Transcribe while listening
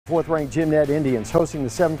Fourth-ranked Jim Ned Indians hosting the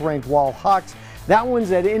seventh-ranked Wall Hawks. That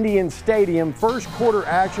one's at Indian Stadium. First quarter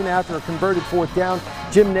action after a converted fourth down.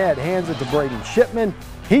 Jim Ned hands it to Braden Shipman.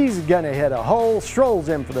 He's going to hit a hole, strolls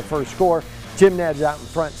in for the first score. Jim Ned's out in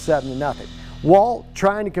front 7-0. Wall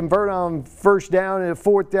trying to convert on first down and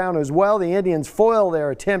fourth down as well. The Indians foil their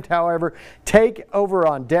attempt, however, take over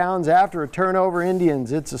on downs after a turnover.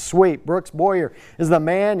 Indians, it's a sweep. Brooks Boyer is the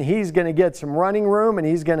man. He's going to get some running room, and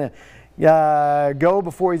he's going to go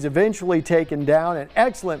before he's eventually taken down. An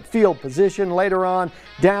excellent field position later on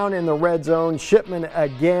down in the red zone. Shipman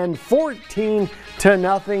again,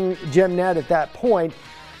 14-0 Jim Ned at that point.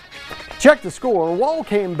 Check the score. Wall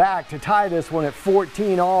came back to tie this one at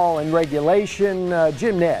 14 all in regulation.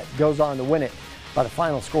 Jim Ned goes on to win it by the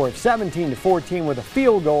final score of 17-14 with a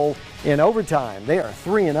field goal in overtime. They are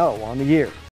 3-0 on the year.